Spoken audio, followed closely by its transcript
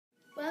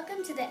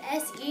Welcome to the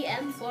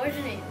SEM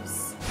Florida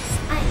News.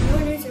 I'm your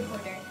news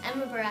reporter,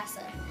 Emma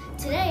Barassa.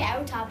 Today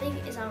our topic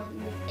is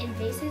on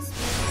invasive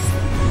species,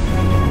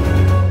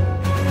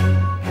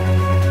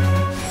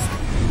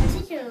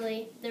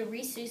 particularly the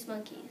Rhesus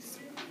monkeys.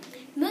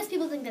 Most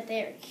people think that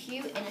they are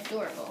cute and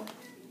adorable,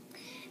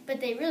 but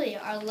they really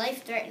are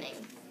life-threatening.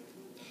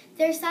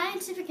 Their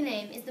scientific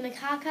name is the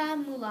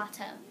macaca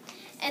mulata,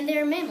 and they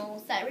are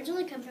mammals that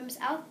originally come from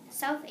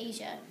South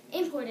Asia,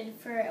 imported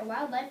for a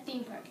wildlife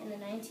theme park in the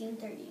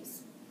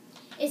 1930s.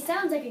 It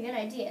sounds like a good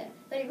idea,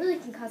 but it really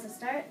can cause the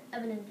start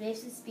of an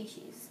invasive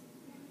species.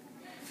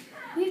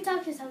 We've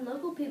talked to some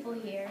local people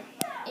here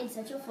in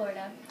Central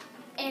Florida,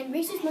 and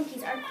Rhesus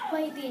monkeys are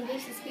quite the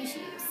invasive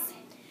species.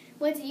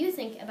 What do you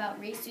think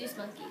about Rhesus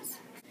monkeys?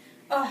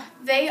 Oh,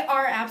 they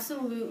are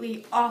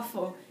absolutely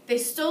awful. They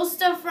stole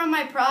stuff from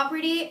my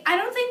property. I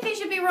don't think they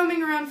should be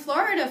roaming around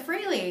Florida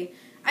freely.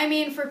 I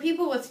mean, for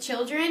people with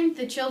children,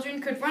 the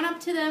children could run up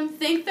to them,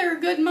 think they're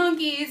good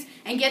monkeys,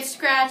 and get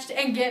scratched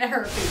and get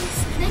herpes.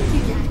 Thank you,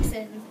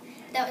 Jackson.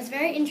 That was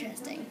very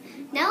interesting.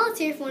 Now let's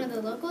hear from one of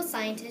the local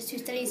scientists who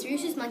studies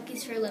Rhesus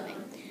monkeys for a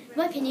living.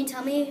 What can you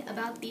tell me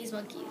about these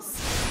monkeys?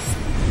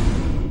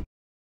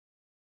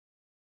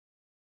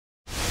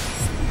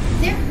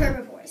 They're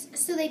herbivores,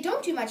 so they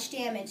don't do much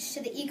damage to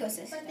the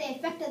ecosystem. But they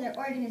affect other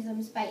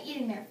organisms by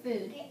eating their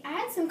food. They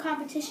add some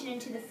competition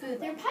into the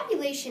food. Their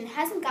population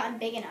hasn't gotten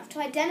big enough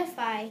to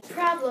identify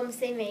problems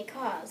they may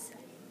cause.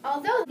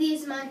 Although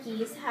these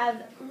monkeys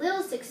have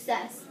little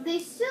success, they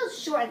still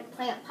shorten the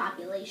plant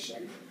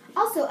population.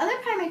 Also, other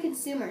primary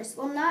consumers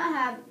will not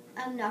have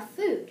enough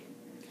food.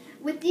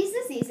 With these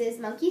diseases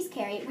monkeys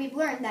carry, we've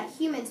learned that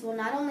humans will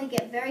not only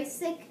get very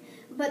sick,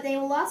 but they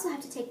will also have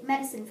to take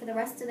medicine for the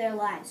rest of their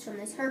lives from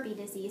this herpes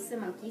disease the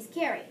monkeys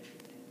carry.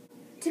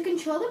 To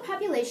control the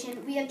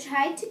population, we have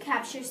tried to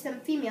capture some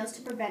females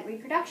to prevent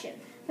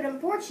reproduction, but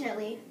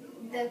unfortunately,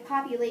 the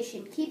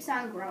population keeps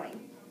on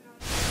growing.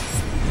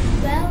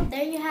 Well,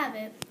 there you have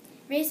it.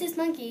 Rhesus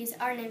monkeys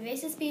are an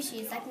invasive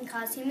species that can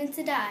cause humans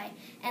to die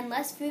and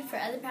less food for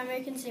other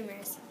primary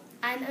consumers.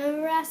 I'm Emma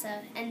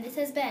Barassa, and this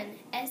has been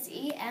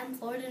SEM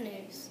Florida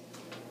News.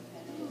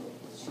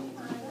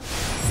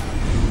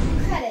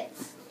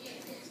 Credits: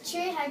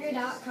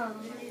 CherryHagger.com,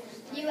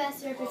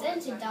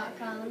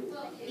 USRepresented.com,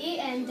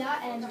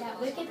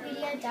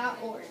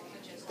 en.m.wikipedia.org.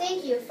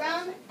 Thank you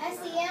from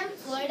SEM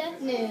Florida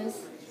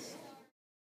News.